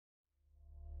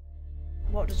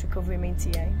What does recovery mean to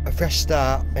you? A fresh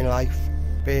start in life,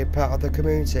 be part of the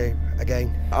community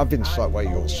again. I've been sat where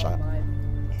you're sat.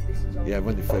 Yeah,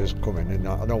 when you first come in, and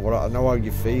I know how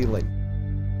you're feeling.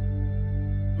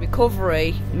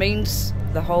 Recovery means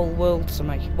the whole world to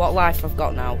me. What life I've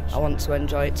got now, I want to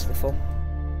enjoy it to the full.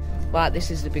 Like,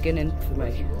 this is the beginning for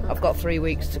me. I've got 3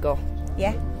 weeks to go.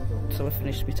 Yeah. So I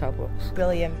finished my tablets.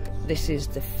 Brilliant. This is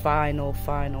the final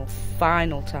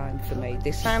time for me.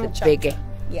 This Final is the chapter. biggie.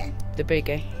 Yeah. The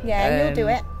biggie. Yeah, and you'll do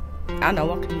it. I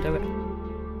know I can do it.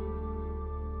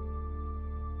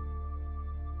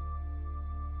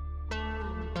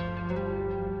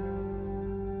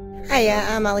 Hiya,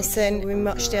 I'm Alison. We're in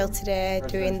Rochdale today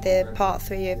doing the part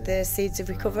 3 of the Seeds of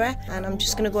Recovery, and I'm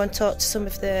just going to go and talk to some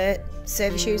of the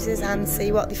service users and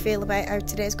see what they feel about how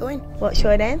today's going. What's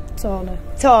your name? Tony.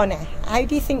 Tony. How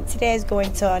do you think today's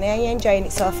going, Tony? Are you enjoying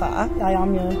it so far? I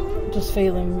am, yeah. Just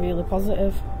feeling really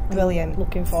positive. Brilliant.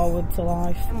 Looking forward to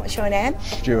life. And what's your name?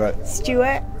 Stuart.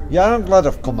 Stuart. Yeah, I'm glad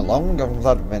I've come along. I'm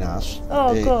glad I've been asked.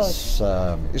 Oh,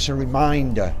 It's a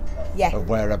reminder of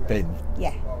where I've been.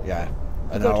 Yeah. Yeah.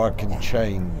 And Good. how I can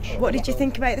change. What did you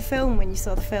think about the film when you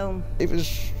saw the film? It was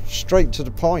straight to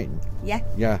the point. Yeah?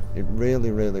 Yeah, it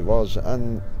really, really was.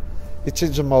 And it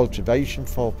is a motivation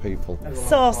for people.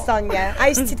 So, Sonia,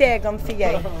 how's today gone for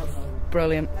you?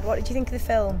 Brilliant. And what did you think of the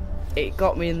film? It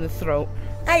got me in the throat.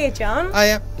 Hiya, John.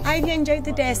 Hiya. How have you enjoyed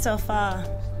the day so far?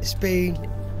 It's been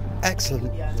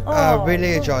excellent. Oh, I really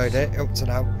good. enjoyed it up to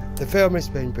now. The film has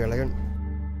been brilliant.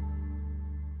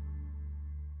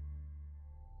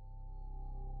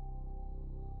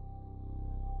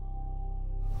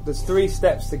 There's 3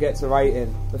 steps to get to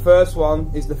writing. The first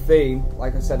one is the theme,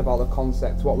 like I said, about the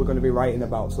concept, what we're going to be writing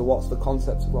about. So what's the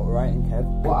concept of what we're writing, Kev?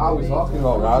 What are we talking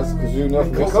about, Raz? Because you know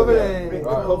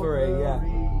Recovery, yeah.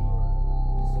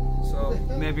 So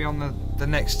maybe on the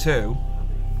next 2,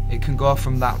 it can go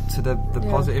from that to the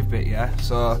positive bit, yeah?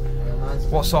 So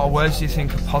what sort of words do you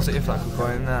think are positive that could go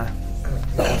in there?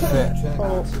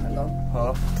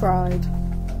 Hope. Pride.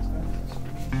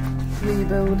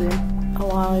 Rebuilding.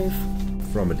 Alive.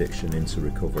 From addiction into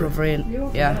recovery. Recovery,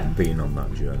 yeah. Being on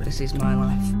that journey. This is my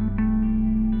life.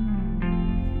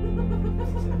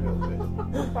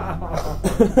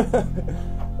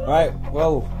 Right,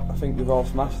 well, I think we've all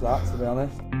smashed that, to be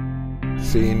honest.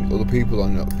 Seeing other people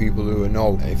and people who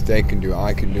know if they can do it,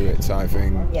 I can do it type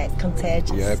thing. Yeah, it's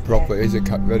contagious. Yeah, proper. It is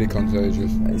very contagious.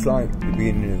 It's like the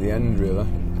beginning of the end, really.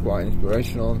 Quite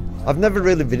inspirational. I've never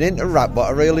really been into rap, but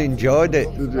I really enjoyed it.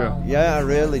 Did you? Yeah, I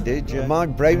really did. Yeah. My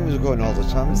brain was going all the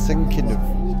time, thinking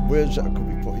of words that I could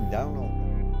be putting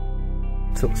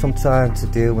down. Took some time to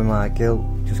deal with my guilt.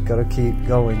 Just got to keep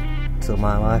going till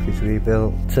my life is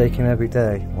rebuilt. Taking every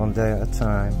day, one day at a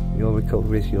time. Your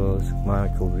recovery is yours, my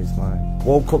recovery is mine.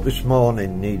 Woke up this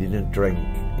morning needing a drink.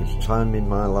 It's time in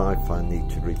my life I need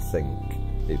to rethink.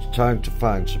 It's time to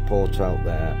find support out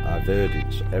there. I've heard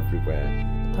it's everywhere.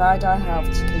 Pride I have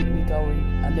to keep me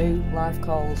going. A new life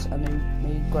calls, a new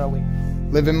me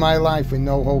growing. Living my life with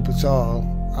no hope at all,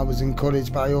 I was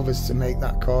encouraged by others to make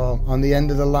that call. On the end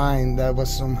of the line there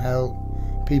was some help.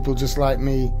 People just like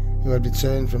me who had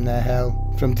returned from their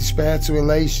hell. From despair to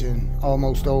elation,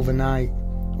 almost overnight.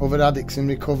 Other addicts in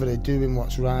recovery doing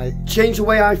what's right. Change the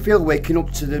way I feel waking up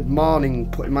to the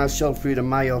morning, putting myself through the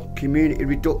mile. Community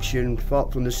reduction,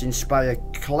 thoughtfulness, inspire,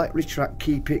 collect, retract,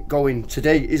 keep it going.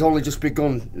 Today is only just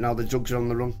begun, now the drugs are on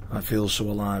the run. I feel so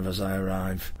alive as I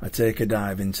arrive. I take a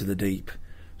dive into the deep.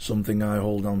 Something I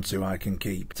hold on to I can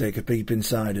keep. Take a peep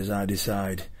inside as I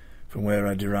decide from where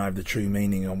I derive the true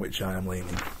meaning on which I am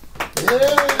leaning.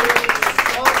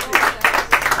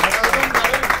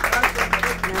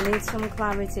 I need some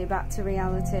clarity back to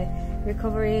reality.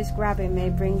 Recovery is grabbing me,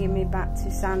 bringing me back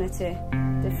to sanity.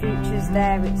 The future's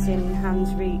there, it's in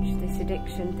hand's reach. This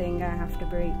addiction thing I have to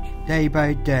breach. Day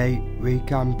by day we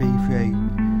can be free.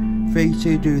 Free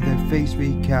to do the things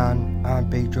we can and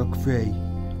be drug free.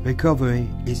 Recovery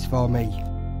is for me.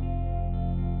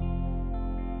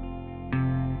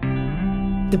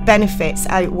 The benefits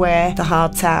outweigh the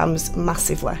hard times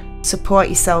massively. Support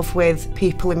yourself with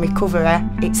people in recovery.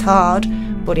 It's hard,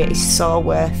 but it is so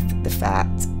worth the fight.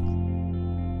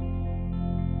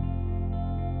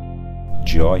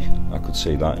 Joy, I could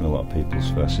see that in a lot of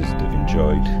people's faces. They've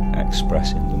enjoyed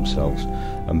expressing themselves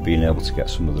and being able to get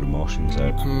some of their emotions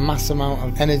out. A mass amount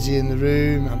of energy in the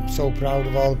room. I'm so proud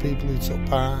of all the people who took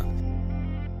part.